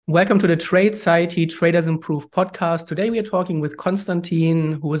Welcome to the Trade Society Traders Improve podcast. Today we are talking with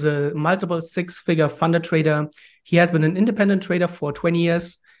Konstantin, who is a multiple six-figure funded trader. He has been an independent trader for 20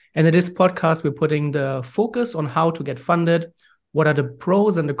 years. And in this podcast, we're putting the focus on how to get funded, what are the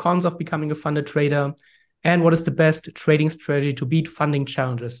pros and the cons of becoming a funded trader, and what is the best trading strategy to beat funding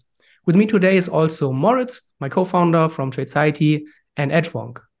challenges. With me today is also Moritz, my co-founder from Trade Society, and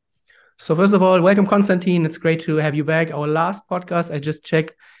Edgewonk. So first of all, welcome, Konstantin. It's great to have you back. Our last podcast, I just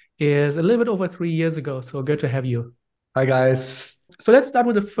checked, is a little bit over 3 years ago. So good to have you. Hi, guys. So let's start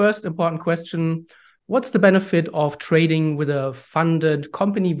with the first important question. What's the benefit of trading with a funded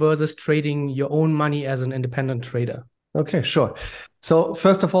company versus trading your own money as an independent trader? Okay, sure. So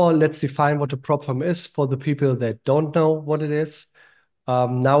first of all, let's define what a prop firm is for the people that don't know what it is.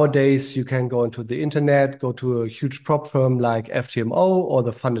 Nowadays, you can go into the internet, go to a huge prop firm like FTMO or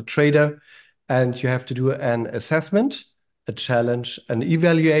the Funded Trader, and you have to do an assessment, a challenge, an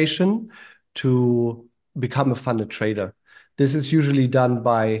evaluation to become a funded trader. This is usually done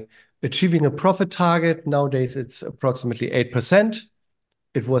by achieving a profit target. Nowadays, it's approximately 8%.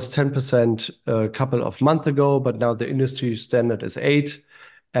 It was 10% a couple of months ago, but now the industry standard is 8.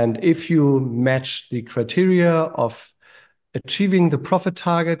 And if you match the criteria of achieving the profit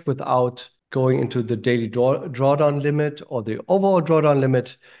target without going into the daily drawdown limit or the overall drawdown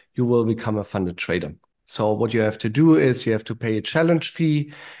limit, you will become a funded trader. So what you have to do is you have to pay a challenge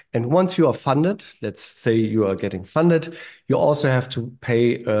fee. And once you are funded, let's say you are getting funded, you also have to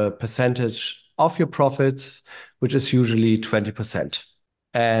pay a percentage of your profits, which is usually 20%.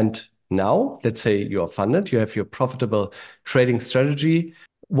 And now, let's say you are funded, you have your profitable trading strategy.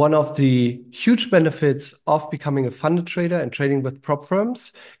 One of the huge benefits of becoming a funded trader and trading with prop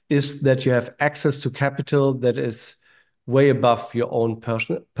firms is that you have access to capital that is way above your own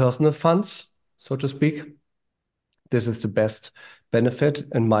personal funds, so to speak. This is the best benefit,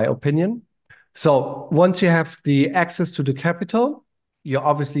 in my opinion. So once you have the access to the capital, you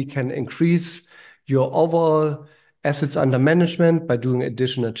obviously can increase your overall assets under management by doing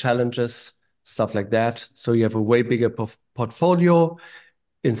additional challenges, stuff like that. So you have a way bigger portfolio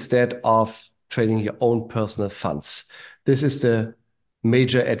instead of trading your own personal funds. This is the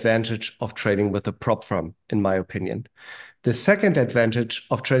major advantage of trading with a prop firm, in my opinion. The second advantage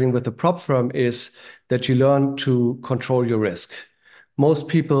of trading with a prop firm is that you learn to control your risk. Most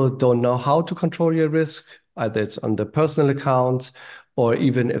people don't know how to control your risk, either it's on the personal account or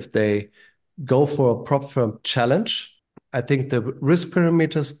even if they go for a prop firm challenge. I think the risk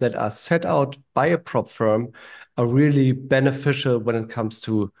parameters that are set out by a prop firm are really beneficial when it comes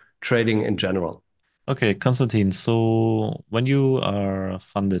to trading in general. Okay, Konstantin, so when you are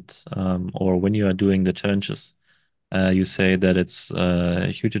funded or when you are doing the challenges, you say that it's a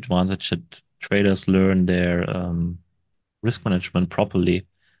huge advantage that traders learn their risk management properly.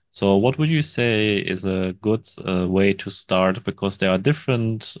 So what would you say is a good way to start? Because there are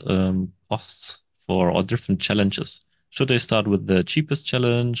different costs for or different challenges. Should they start with the cheapest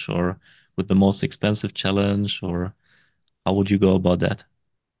challenge or with the most expensive challenge, or how would you go about that?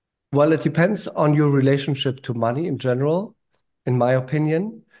 Well, it depends on your relationship to money in general, in my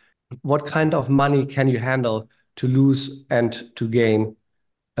opinion. What kind of money can you handle to lose and to gain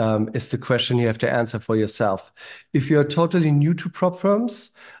is the question you have to answer for yourself. If you're totally new to prop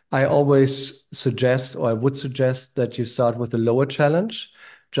firms, I always suggest, or I would suggest that you start with a lower challenge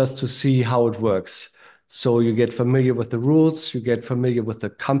just to see how it works. So you get familiar with the rules, you get familiar with the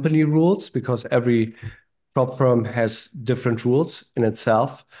company rules, because every prop firm has different rules in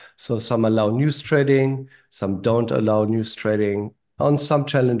itself. So some allow news trading, some don't allow news trading. On some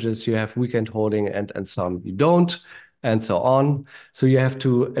challenges, you have weekend holding and some you don't, and so on. So you have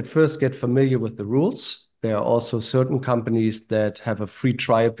to at first get familiar with the rules. There are also certain companies that have a free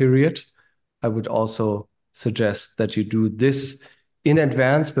trial period. I would also suggest that you do this in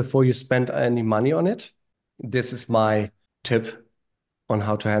advance before you spend any money on it. This is my tip on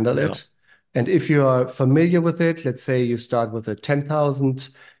how to handle it. And if you are familiar with it, let's say you start with a 10,000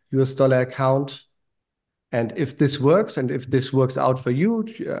 US dollar account. And if this works, and if this works out for you,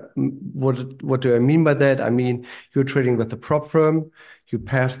 what do I mean by that? I mean, you're trading with a prop firm, you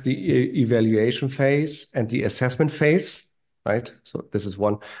pass the evaluation phase and the assessment phase, right? So this is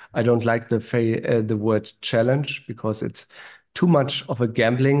one. I don't like the word challenge because it's too much of a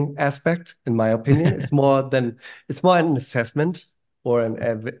gambling aspect, in my opinion. It's more an assessment or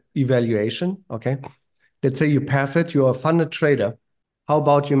an evaluation, okay? Let's say you pass it, you're a funded trader. How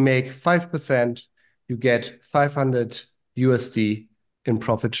about you make 5%, you get 500 USD in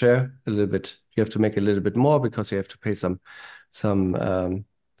profit share, a little bit. You have to make a little bit more because you have to pay some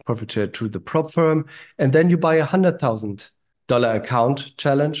profit share to the prop firm. And then you buy $100,000 account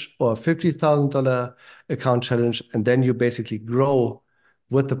challenge or a $50,000 account challenge, and then you basically grow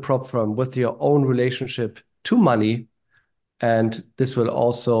with the prop firm, with your own relationship to money, and this will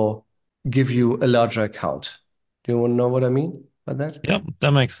also give you a larger account. Do you want to know what I mean by that? Yeah,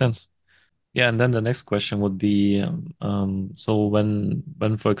 that makes sense. Yeah, and then the next question would be, so when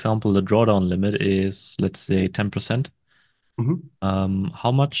for example the drawdown limit is, let's say, 10%,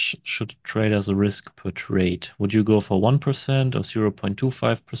 how much should traders risk per trade? Would you go for 1% or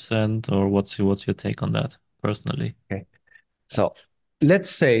 0.25%, or what's your take on that personally? Okay. So let's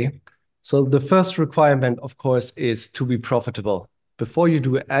say, the first requirement, of course, is to be profitable. Before you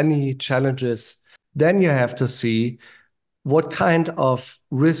do any challenges, then you have to see what kind of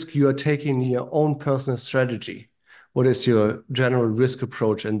risk you are taking in your own personal strategy. What is your general risk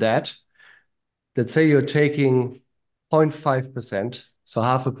approach in that? Let's say you're taking 0.5%, so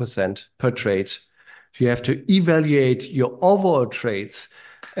 0.5% per trade. You have to evaluate your overall trades.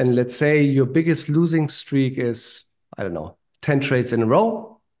 And let's say your biggest losing streak is, I don't know, 10 trades in a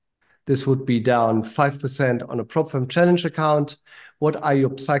row. This would be down 5% on a prop firm challenge account. What are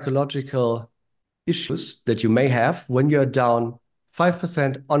your psychological issues that you may have when you're down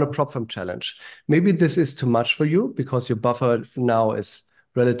 5% on a prop firm challenge? Maybe this is too much for you because your buffer now is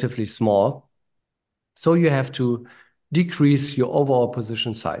relatively small. So you have to decrease your overall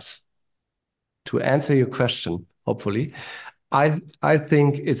position size. To answer your question, hopefully, I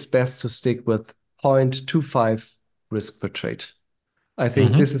think it's best to stick with 0.25 risk per trade. I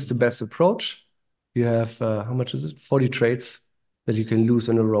think this is the best approach. You have, how much is it? 40 trades that you can lose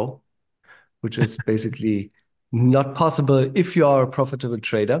in a row, which is basically not possible if you are a profitable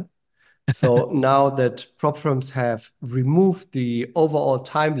trader. So now that prop firms have removed the overall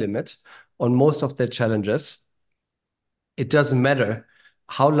time limit on most of their challenges, it doesn't matter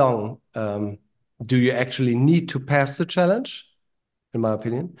how long do you actually need to pass the challenge, in my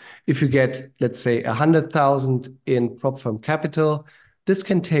opinion. If you get, let's say, 100,000 in prop firm capital, this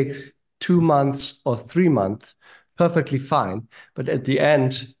can take 2 months or 3 months, perfectly fine. But at the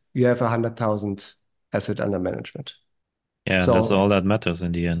end, you have 100,000 asset under management. Yeah, So that's all that matters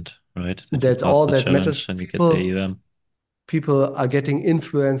in the end, right? That you that's pass all the that challenge matters. and you get the AUM. People are getting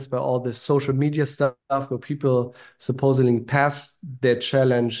influenced by all this social media stuff where people supposedly pass their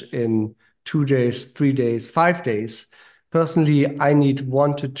challenge in 2 days, 3 days, 5 days. Personally, I need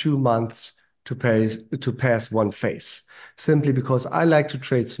 1 to 2 months to pass one phase, simply because I like to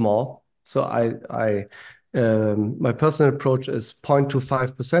trade small. So my personal approach is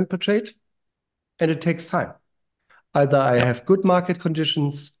 0.25% per trade, and it takes time. Either I have good market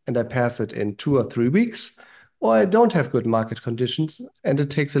conditions and I pass it in 2 or 3 weeks, or I don't have good market conditions and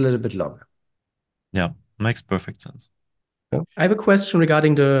it takes a little bit longer. Yeah, makes perfect sense. I have a question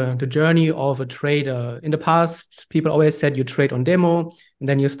regarding the journey of a trader. In the past, people always said you trade on demo and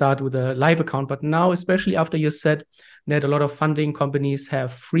then you start with a live account. But now, especially after you said that a lot of funding companies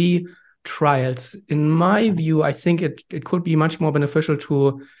have free trials, in my view, I think it could be much more beneficial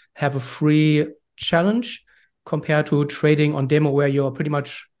to have a free challenge compared to trading on demo, where you're pretty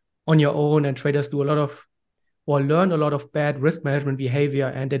much on your own and traders do a lot of or learn a lot of bad risk management behavior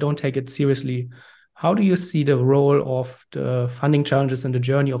and they don't take it seriously. How do you see the role of the funding challenges in the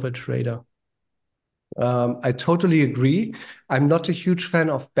journey of a trader? I totally agree. I'm not a huge fan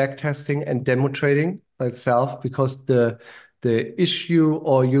of backtesting and demo trading itself because the issue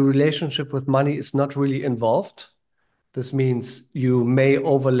or your relationship with money is not really involved. This means you may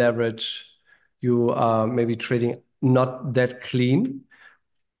over leverage, you are maybe trading not that clean.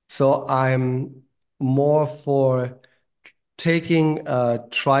 So I'm more for taking a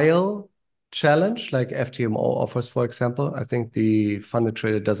trial challenge like FTMO offers, for example. I think the funded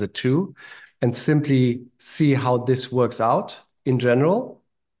trader does it too, and simply see how this works out in general,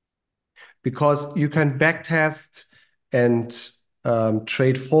 because you can backtest and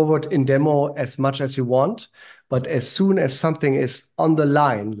trade forward in demo as much as you want. But as soon as something is on the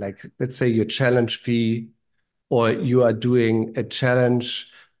line, like let's say your challenge fee, or you are doing a challenge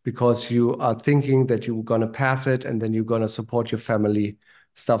because you are thinking that you're going to pass it and then you're going to support your family,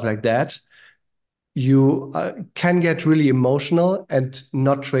 stuff like that, you can get really emotional and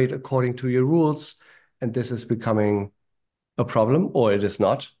not trade according to your rules. And this is becoming a problem, or it is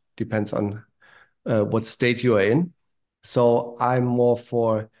not, depends on what state you are in. So I'm more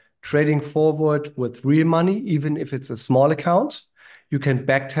for trading forward with real money, even if it's a small account. You can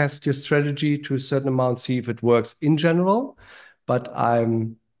backtest your strategy to a certain amount, see if it works in general. But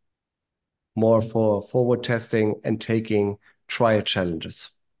I'm more for forward testing and taking trial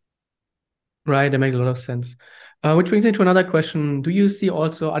challenges. Right, that makes a lot of sense. Which brings me to another question. Do you see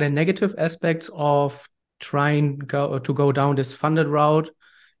also, are there negative aspects of trying to go down this funded route?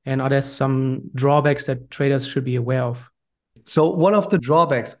 And are there some drawbacks that traders should be aware of? So one of the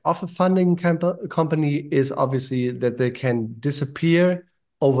drawbacks of a funding company is obviously that they can disappear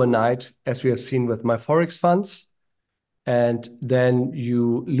overnight, as we have seen with my Forex funds. And then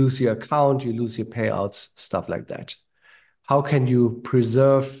you lose your account, you lose your payouts, stuff like that. How can you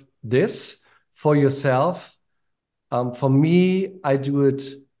preserve this for yourself? For me, I do it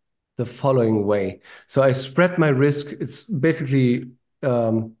the following way. So I spread my risk. It's basically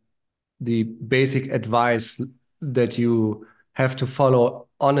the basic advice that you have to follow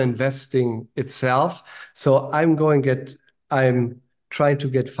on investing itself. So I'm trying to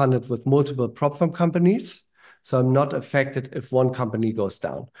get funded with multiple prop firm companies. So I'm not affected if one company goes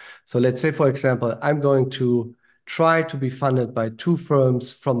down. So let's say, for example, I'm going to try to be funded by 2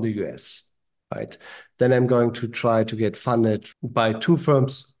 firms from the US, right? Then I'm going to try to get funded by 2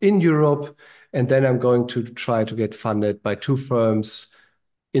 firms in Europe. And then I'm going to try to get funded by 2 firms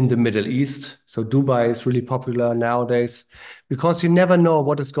in the Middle East. So Dubai is really popular nowadays because you never know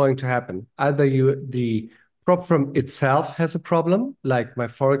what is going to happen. Either the prop firm itself has a problem, like my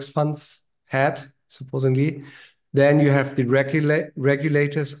Forex funds had, supposedly. Then you have the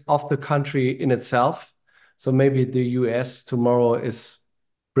regulators of the country in itself. So maybe the US tomorrow is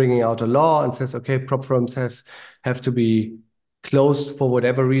bringing out a law and says, okay, prop firms have to be closed for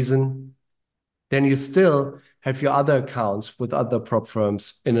whatever reason. Then you still have your other accounts with other prop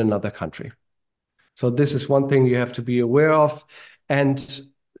firms in another country. So this is one thing you have to be aware of. And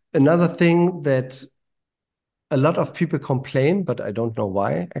another thing that a lot of people complain, but I don't know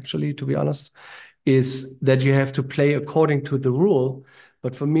why, actually, to be honest, is that you have to play according to the rule.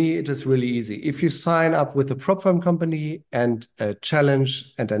 But for me, it is really easy. If you sign up with a prop firm company and a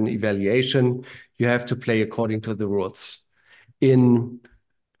challenge and an evaluation, you have to play according to the rules. In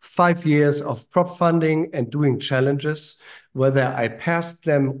 5 years of prop funding and doing challenges, whether I passed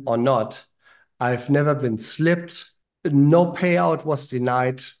them or not, I've never been slipped. No payout was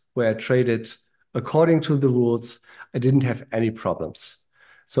denied where I traded according to the rules. I didn't have any problems.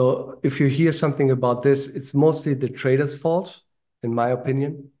 So if you hear something about this, it's mostly the trader's fault, in my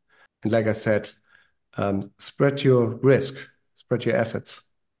opinion. And like I said, spread your risk, spread your assets.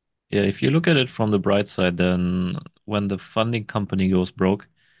 Yeah, if you look at it from the bright side, then when the funding company goes broke,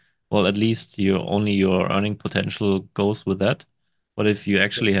 well, at least your earning potential goes with that. But if you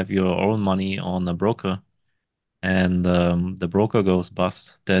actually have your own money on a broker and the broker goes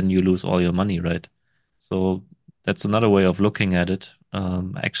bust, then you lose all your money, right? So that's another way of looking at it.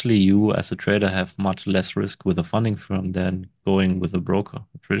 Actually, you as a trader have much less risk with a funding firm than going with a broker,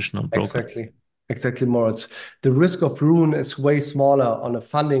 a traditional broker. Exactly, Moritz. The risk of ruin is way smaller on a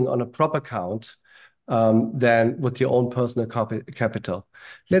funding on a prop account than with your own personal capital.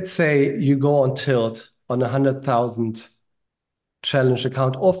 Let's say you go on tilt on a 100,000 challenge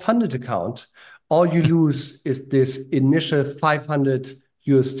account or funded account. All you lose is this initial 500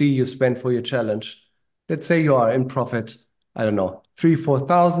 USD you spend for your challenge. Let's say you are in profit, I don't know,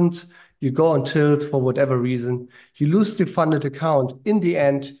 3,000-4,000. You go on tilt for whatever reason. You lose the funded account. In the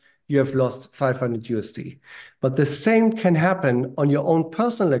end, you have lost 500 USD. But the same can happen on your own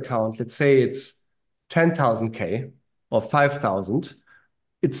personal account. Let's say it's 10,000K or 5,000.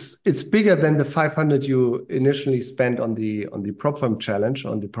 It's bigger than the 500 you initially spent on the prop firm challenge,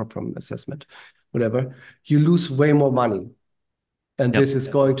 on the prop firm assessment, whatever. You lose way more money. And this is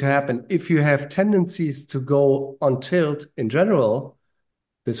going to happen. If you have tendencies to go on tilt in general,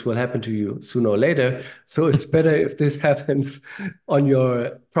 this will happen to you sooner or later. So it's better if this happens on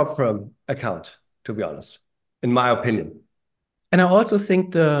your prop firm account, to be honest, in my opinion. And I also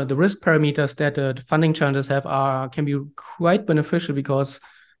think the risk parameters that the funding challenges have can be quite beneficial, because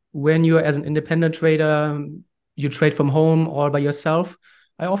when you're as an independent trader, you trade from home all by yourself.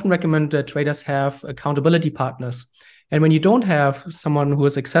 I often recommend that traders have accountability partners. And when you don't have someone who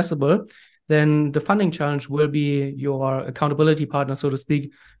is accessible, then the funding challenge will be your accountability partner, so to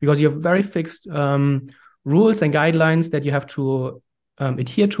speak, because you have very fixed rules and guidelines that you have to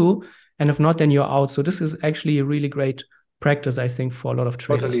adhere to. And if not, then you're out. So this is actually a really great practice, I think, for a lot of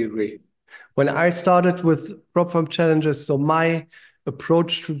traders. Totally agree. When I started with prop firm challenges, so my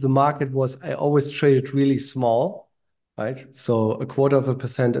approach to the market was I always traded really small, right? So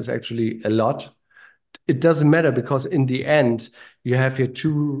 0.25% is actually a lot. It doesn't matter, because in the end, you have your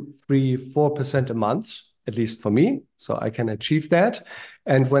 2, 3, 4% a month, at least for me. So I can achieve that.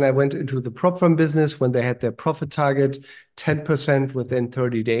 And when I went into the prop firm business, when they had their profit target, 10% within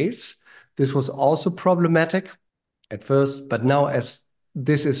 30 days, this was also problematic at first. But now, as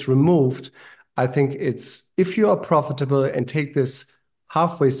this is removed, I think if you are profitable and take this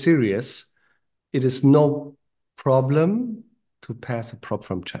halfway serious, it is no problem to pass a prop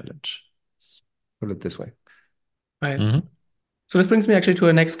firm challenge. Let's put it this way. Right. Mhm. So this brings me actually to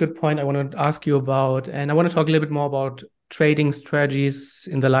a next good point I want to ask you about, and I want to talk a little bit more about trading strategies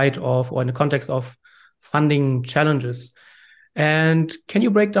in the light of or in the context of funding challenges. And can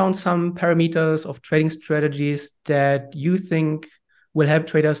you break down some parameters of trading strategies that you think will help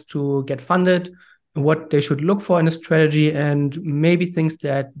traders to get funded, what they should look for in a strategy, and maybe things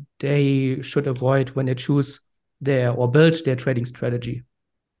that they should avoid when they choose their or build their trading strategy?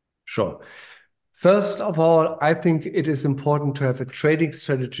 Sure. First of all, I think it is important to have a trading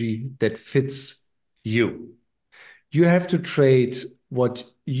strategy that fits you. You have to trade what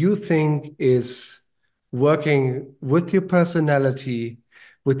you think is working with your personality,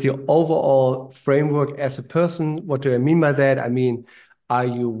 with your overall framework as a person. What do I mean by that? I mean, are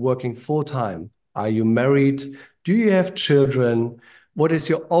you working full time? Are you married? Do you have children? What is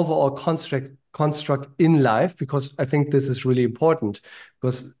your overall construct in life? Because I think this is really important,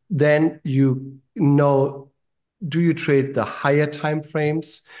 because then you know, do you trade the higher time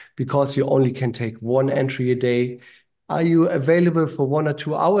frames because you only can take one entry a day? Are you available for 1 or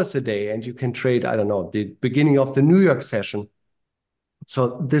 2 hours a day and you can trade, I don't know, the beginning of the New York session?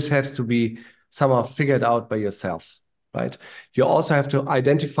 So this has to be somehow figured out by yourself, right? You also have to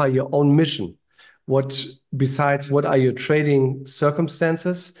identify your own mission. Besides what are your trading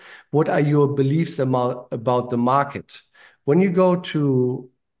circumstances? What are your beliefs about the market? When you go to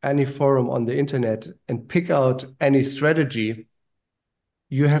any forum on the internet and pick out any strategy,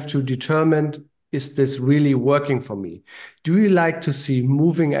 you have to determine, is this really working for me? Do you like to see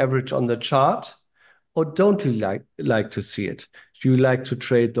moving average on the chart, or don't you like to see it? Do you like to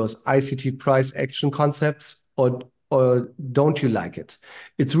trade those ICT price action concepts, or don't you like it?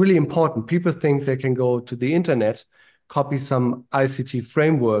 It's really important. People think they can go to the internet, copy some ICT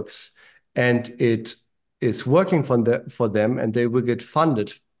frameworks, and it is working for them, and they will get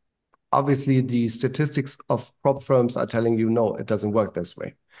funded. Obviously, the statistics of prop firms are telling you, no, it doesn't work this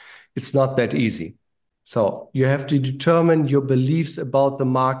way. It's not that easy. So you have to determine your beliefs about the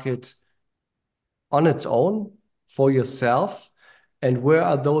market on its own for yourself, and where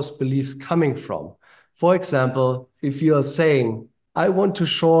are those beliefs coming from? For example, if you are saying, I want to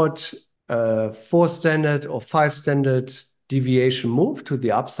short a 4 standard or 5 standard deviation move to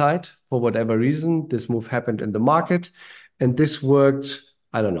the upside for whatever reason, this move happened in the market, and this worked,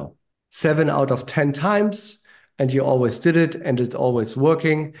 I don't know, 7 out of 10 times, and you always did it, and it's always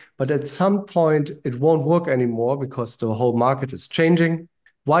working. But at some point, it won't work anymore because the whole market is changing.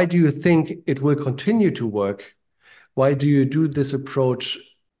 Why do you think it will continue to work? Why do you do this approach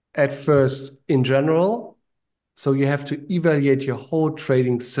at first in general? So you have to evaluate your whole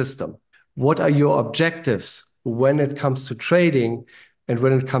trading system. What are your objectives when it comes to trading and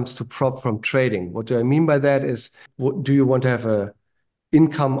when it comes to prop firm trading? What do I mean by that is, do you want to have a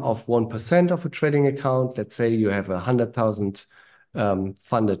income of 1% of a trading account? Let's say you have 100,000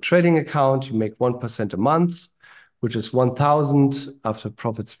 funded trading account, you make 1% a month, which is 1,000 after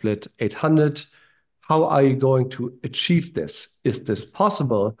profit split 800. How are you going to achieve this? Is this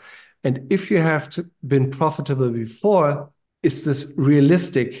possible? And if you have been profitable before, is this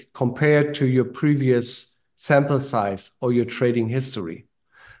realistic compared to your previous sample size or your trading history?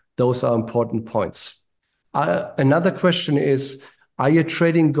 Those are important points. Another question is, are your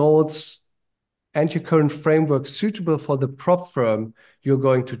trading goals and your current framework suitable for the prop firm you're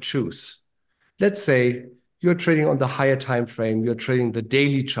going to choose? Let's say you're trading on the higher time frame, you're trading the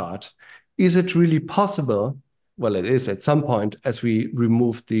daily chart. Is it really possible? Well, it is at some point, as we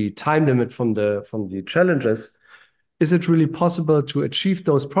remove the time limit from the challenges. Is it really possible to achieve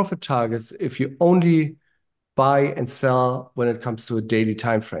those profit targets if you only buy and sell when it comes to a daily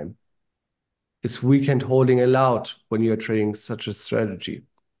time frame? Is weekend holding allowed when you're trading such a strategy?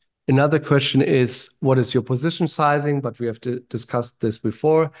 Another question is, what is your position sizing? But we have discussed this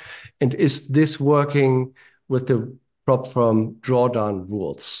before. And is this working with the prop firm drawdown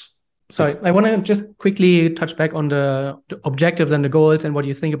rules? Sorry, I want to just quickly touch back on the objectives and the goals and what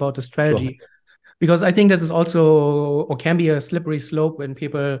you think about the strategy. Sure. Because I think this is also, or can be, a slippery slope when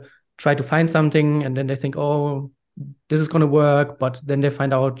people try to find something and then they think, oh, this is going to work, but then they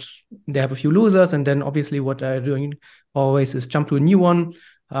find out they have a few losers, and then obviously what they're doing always is jump to a new one.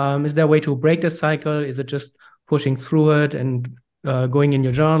 Is there a way to break this cycle? Is it just pushing through it and going in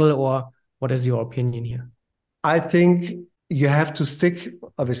your journal, or what is your opinion here? I think you have to stick,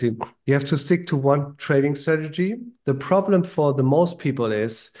 obviously, you have to stick to one trading strategy. The problem for the most people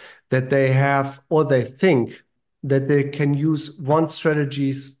is that they have, or they think that they can use one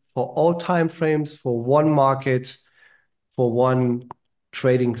strategy for all time frames, for one market, for one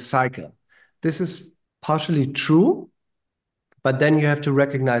trading cycle. This is partially true, but then you have to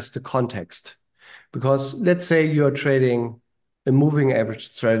recognize the context. Because let's say you're trading a moving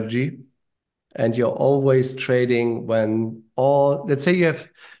average strategy and you're always trading when let's say you have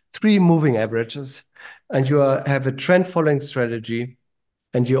three moving averages and have a trend following strategy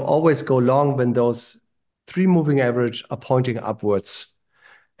and you always go long when those three moving average are pointing upwards.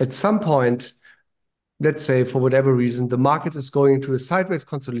 At some point, let's say for whatever reason, the market is going into a sideways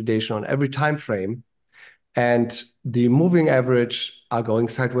consolidation on every time frame, and the moving average are going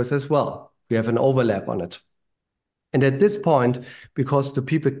sideways as well. We have an overlap on it. And at this point, because the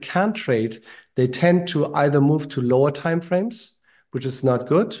people can't trade, they tend to either move to lower time frames, which is not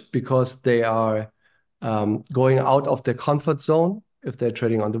good because they are going out of their comfort zone. If they're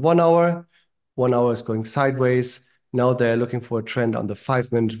trading on the 1 hour is going sideways. Now they're looking for a trend on the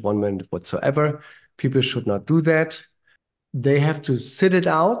 5 minute, 1 minute, whatsoever. People should not do that. They have to sit it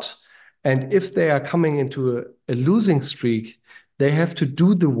out. And if they are coming into a losing streak, they have to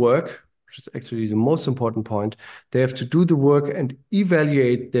do the work, which is actually the most important point. They have to do the work and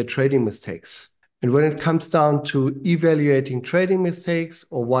evaluate their trading mistakes. And when it comes down to evaluating trading mistakes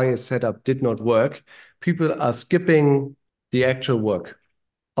or why a setup did not work, people are skipping the actual work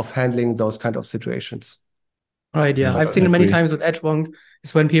of handling those kind of situations. Right, yeah. Yeah, I've seen I it many agree. times with Edgewonk.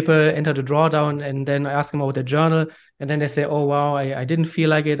 It's when people enter the drawdown and then I ask them about their journal and then they say, oh, wow, I didn't feel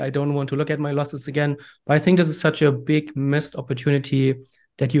like it. I don't want to look at my losses again. But I think this is such a big missed opportunity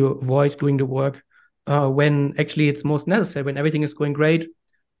that you avoid doing the work when actually it's most necessary, when everything is going great.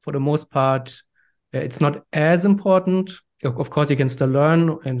 For the most part, it's not as important. Of course, you can still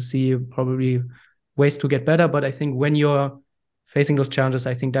learn and see probably ways to get better. But I think when you're facing those challenges,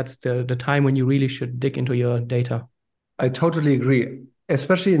 I think that's the time when you really should dig into your data. I totally agree.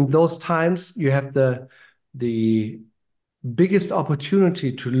 Especially in those times, you have the biggest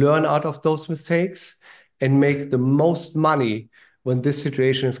opportunity to learn out of those mistakes and make the most money when this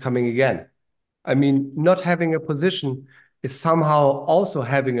situation is coming again. I mean, not having a position is somehow also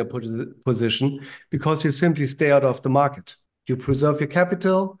having a position because you simply stay out of the market. You preserve your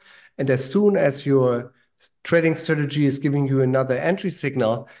capital, and as soon as your trading strategy is giving you another entry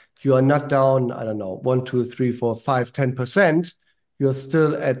signal, you are not down, I don't know, 1, 2, 3, 4, 5, 10%. You're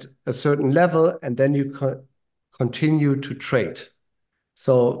still at a certain level, and then you continue to trade.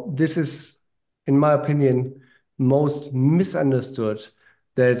 So this is, in my opinion, most misunderstood,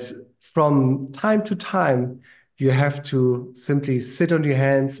 that from time to time, you have to simply sit on your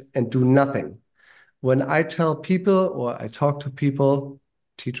hands and do nothing. When I tell people or I talk to people,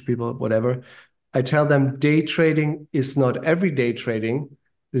 teach people, whatever, I tell them day trading is not everyday trading.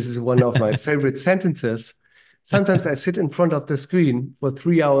 This is one of my favorite sentences. Sometimes I sit in front of the screen for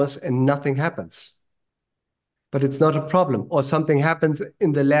 3 hours and nothing happens. But it's not a problem. Or something happens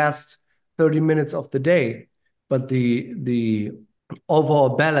in the last 30 minutes of the day, but the overall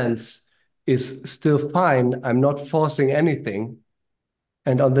balance is still fine. I'm not forcing anything.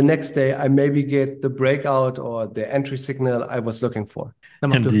 And on the next day, I maybe get the breakout or the entry signal I was looking for.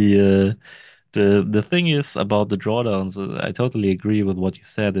 And the thing is about the drawdowns, I totally agree with what you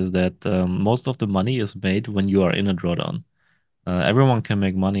said, is that most of the money is made when you are in a drawdown. Everyone can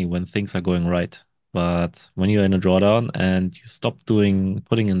make money when things are going right. But when you're in a drawdown and you stop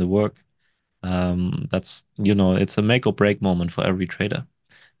putting in the work, that's, it's a make or break moment for every trader.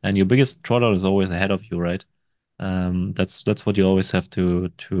 And your biggest drawdown is always ahead of you, right? That's what you always have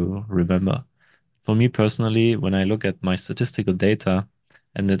to remember. For me personally, when I look at my statistical data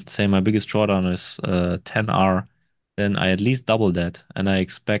and let's say my biggest drawdown is 10R, then I at least double that and I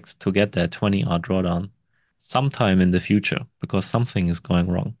expect to get that 20R drawdown sometime in the future because something is going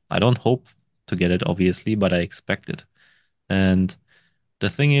wrong. I don't hope to get it, obviously, but I expect it. And the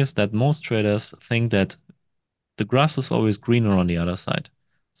thing is that most traders think that the grass is always greener on the other side.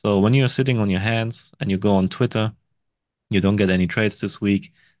 So when you're sitting on your hands and you go on Twitter, you don't get any trades this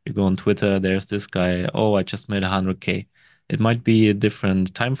week. You go on Twitter, there's this guy, oh, I just made 100K. It might be a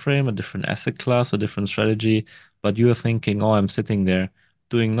different time frame, a different asset class, a different strategy, but you're thinking, oh, I'm sitting there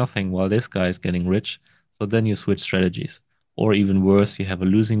doing nothing while this guy is getting rich. So then you switch strategies. Or even worse, you have a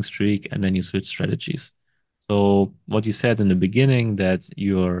losing streak and then you switch strategies. So what you said in the beginning, that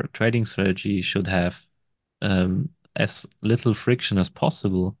your trading strategy should have as little friction as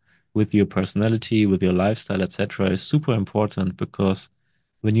possible with your personality, with your lifestyle, etc., is super important because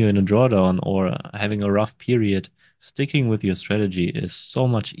when you're in a drawdown or having a rough period, sticking with your strategy is so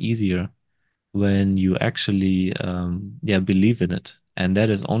much easier when you actually believe in it. And that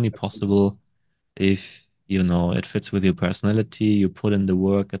is only possible if it fits with your personality, you put in the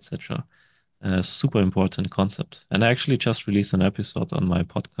work, etc. Super important concept. And I actually just released an episode on my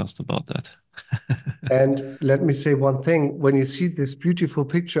podcast about that. And let me say one thing. When you see this beautiful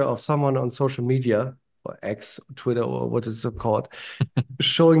picture of someone on social media, or X, Twitter, or what is it called,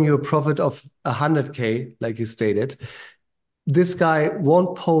 showing you a profit of 100K, like you stated, this guy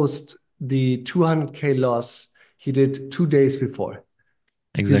won't post the 200K loss he did 2 days before.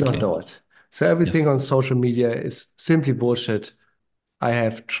 You don't Exactly. know it. So everything Yes. on social media is simply bullshit. I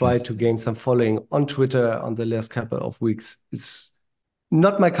have tried Yes. to gain some following on Twitter on the last couple of weeks. It's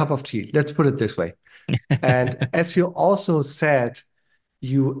not my cup of tea. Let's put it this way. And as you also said,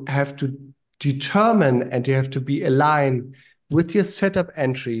 you have to determine and you have to be aligned with your setup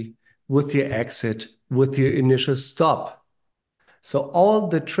entry, with your exit, with your initial stop. So all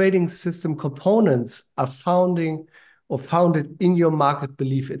the trading system components are founded in your market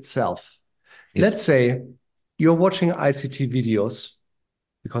belief itself. Yes. Let's say you're watching ICT videos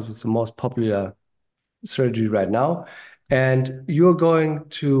because it's the most popular strategy right now, and you're going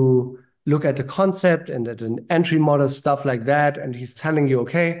to look at the concept and at an entry model, stuff like that, and he's telling you,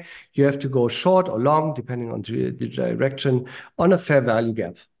 okay, you have to go short or long, depending on the direction, on a fair value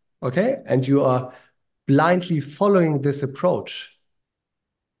gap, okay? And you are blindly following this approach.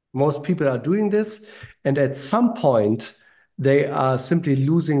 Most people are doing this, and at some point, they are simply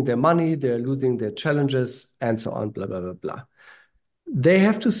losing their money, they're losing their challenges, and so on, blah, blah, blah, blah. They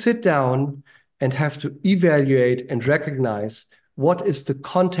have to sit down and have to evaluate and recognize what is the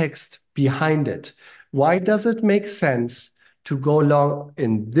context behind it. Why does it make sense to go long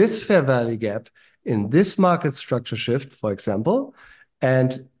in this fair value gap, in this market structure shift, for example,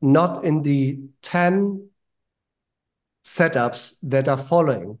 and not in the 10 setups that are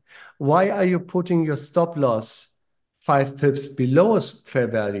following? Why are you putting your stop loss 5 pips below a fair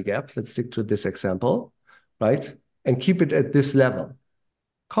value gap? Let's stick to this example, right? And keep it at this level,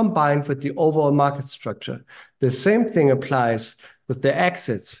 combined with the overall market structure. The same thing applies with the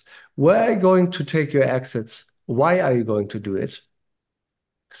exits. Where are you going to take your exits? Why are you going to do it?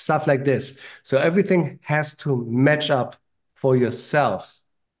 Stuff like this. So everything has to match up for yourself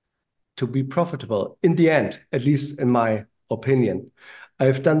to be profitable in the end, at least in my opinion.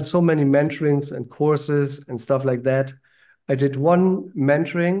 I've done so many mentorings and courses and stuff like that. I did one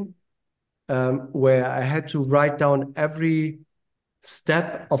mentoring where I had to write down every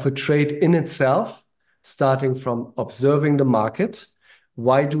step of a trade in itself, starting from observing the market.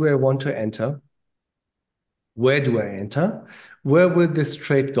 Why do I want to enter? Where do I enter? Where will this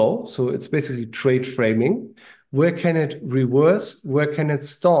trade go? So it's basically trade framing. Where can it reverse? Where can it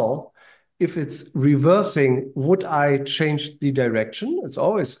stall? If it's reversing, would I change the direction? It's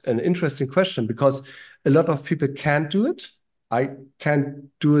always an interesting question because a lot of people can't do it. I can't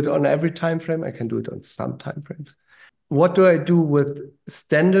do it on every time frame. I can do it on some time frames. What do I do with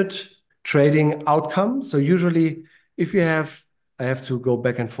standard trading outcome? So usually if you have, I have to go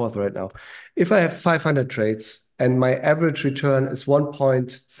back and forth right now. If I have 500 trades and my average return is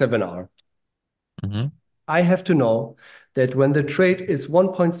 1.7 R, Mm-hmm. I have to know that when the trade is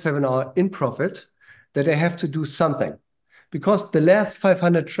 1.7 R in profit, that I have to do something. Because the last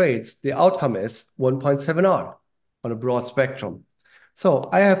 500 trades, the outcome is 1.7 R on a broad spectrum. So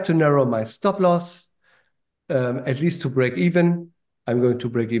I have to narrow my stop loss, at least to break even. I'm going to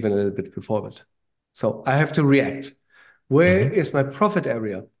break even a little bit before it. So I have to react. Where Mm-hmm. is my profit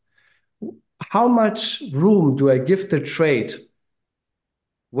area? How much room do I give the trade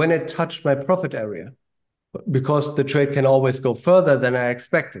when it touched my profit area? Because the trade can always go further than I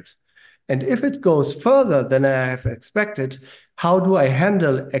expected. And if it goes further than I have expected, how do I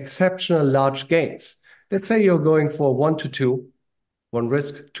handle exceptional large gains? Let's say you're going for 1-2, one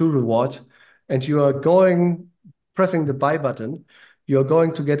risk, two reward, and you are pressing the buy button. You're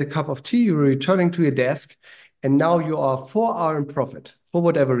going to get a cup of tea, you're returning to your desk, and now you are 4 hours in profit for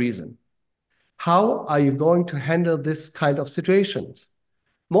whatever reason. How are you going to handle this kind of situations?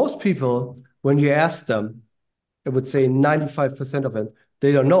 Most people, when you ask them, I would say 95% of it,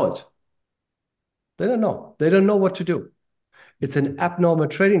 they don't know it. They don't know. They don't know what to do. It's an abnormal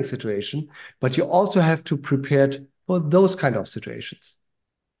trading situation, but you also have to prepare for those kind of situations,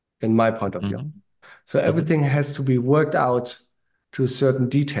 in my point of view. Mm-hmm. So everything has to be worked out to a certain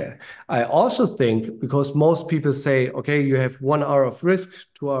detail. I also think because most people say, okay, you have 1 hour of risk,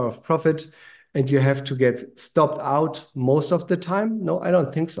 2 hour of profit, and you have to get stopped out most of the time. No, I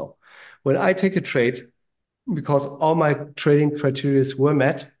don't think so. When I take a trade, because all my trading criteria were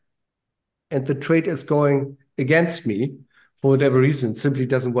met, and the trade is going against me for whatever reason, it simply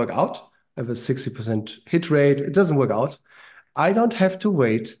doesn't work out. I have a 60% hit rate. It doesn't work out. I don't have to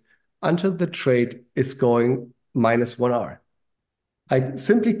wait until the trade is going -1 hour. I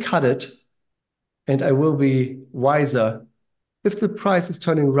simply cut it and I will be wiser If the price is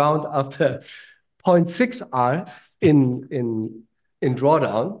turning around after 0.6 R in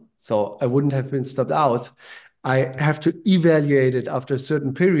drawdown, so I wouldn't have been stopped out, I have to evaluate it after a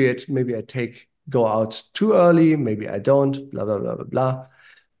certain period. Maybe I go out too early, maybe I don't, blah, blah, blah, blah, blah.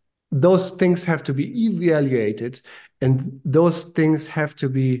 Those things have to be evaluated, and those things have to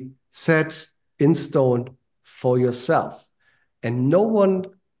be set in stone for yourself. And no one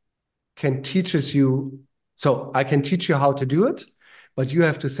can teach you. So I can teach you how to do it, but you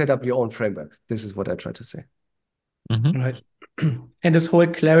have to set up your own framework. This is what I try to say. Right. And this whole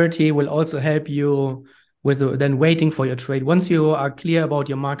clarity will also help you with then waiting for your trade. Once you are clear about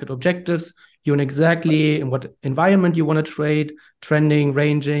your market objectives, you know exactly in what environment you want to trade, trending,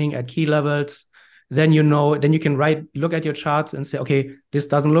 ranging at key levels, then then you can look at your charts and say, okay, this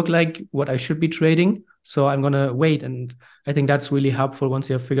doesn't look like what I should be trading, so I'm gonna wait. And I think that's really helpful once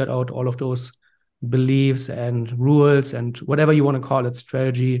you have figured out all of those beliefs and rules and whatever you want to call it,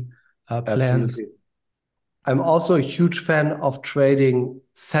 strategy, plans. Absolutely. I'm also a huge fan of trading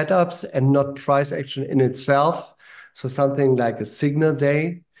setups and not price action in itself. So something like a signal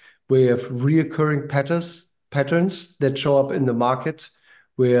day, where you have reoccurring patterns that show up in the market,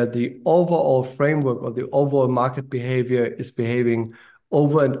 where the overall framework or the overall market behavior is behaving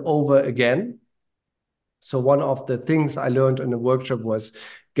over and over again. So one of the things I learned in the workshop was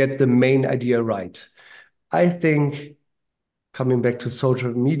get the main idea right. I think, coming back to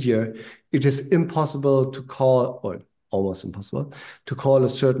social media, it is impossible to call, or almost impossible, to call a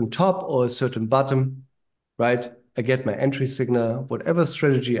certain top or a certain bottom, right? I get my entry signal, whatever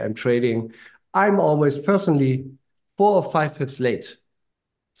strategy I'm trading. I'm always personally 4 or 5 pips late.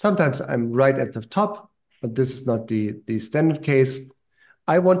 Sometimes I'm right at the top, but this is not the standard case.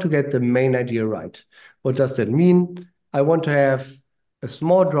 I want to get the main idea right. What does that mean? I want to have a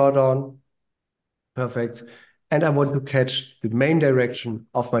small drawdown, perfect, and I want to catch the main direction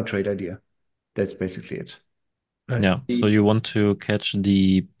of my trade idea. That's basically it. Right. Yeah. So you want to catch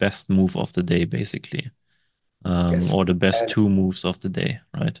the best move of the day, basically, Yes. or the best 2 moves of the day,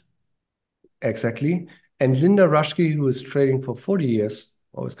 right? Exactly. And Linda Rushke, who is trading for 40 years,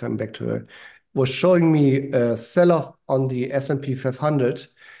 always coming back to her, was showing me a sell-off on the S&P 500.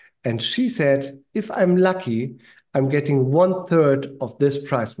 And she said, if I'm lucky, I'm getting 1/3 of this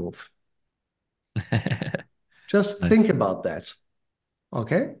price move. Just think about that.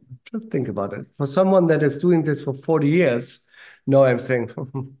 Okay? Just think about it. For someone that is doing this for 40 years, no, I'm saying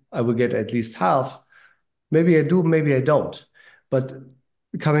I will get at least half. Maybe I do, maybe I don't. But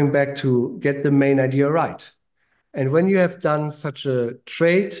coming back to get the main idea right. And when you have done such a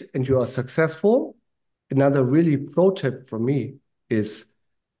trade and you are successful, another really pro tip for me is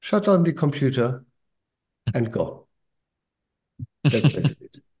shut down the computer and go. That's basically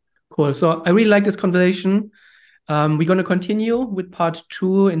it. Cool. So I really like this conversation. We're going to continue with part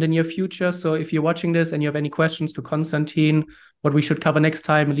 2 in the near future. So if you're watching this and you have any questions to Konstantin, what we should cover next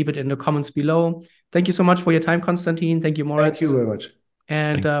time, leave it in the comments below. Thank you so much for your time, Konstantin. Thank you, Moritz. Thank you very much.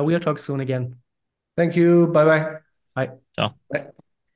 And we'll talk soon again. Thank you. Bye-bye. Bye. Ciao. Bye.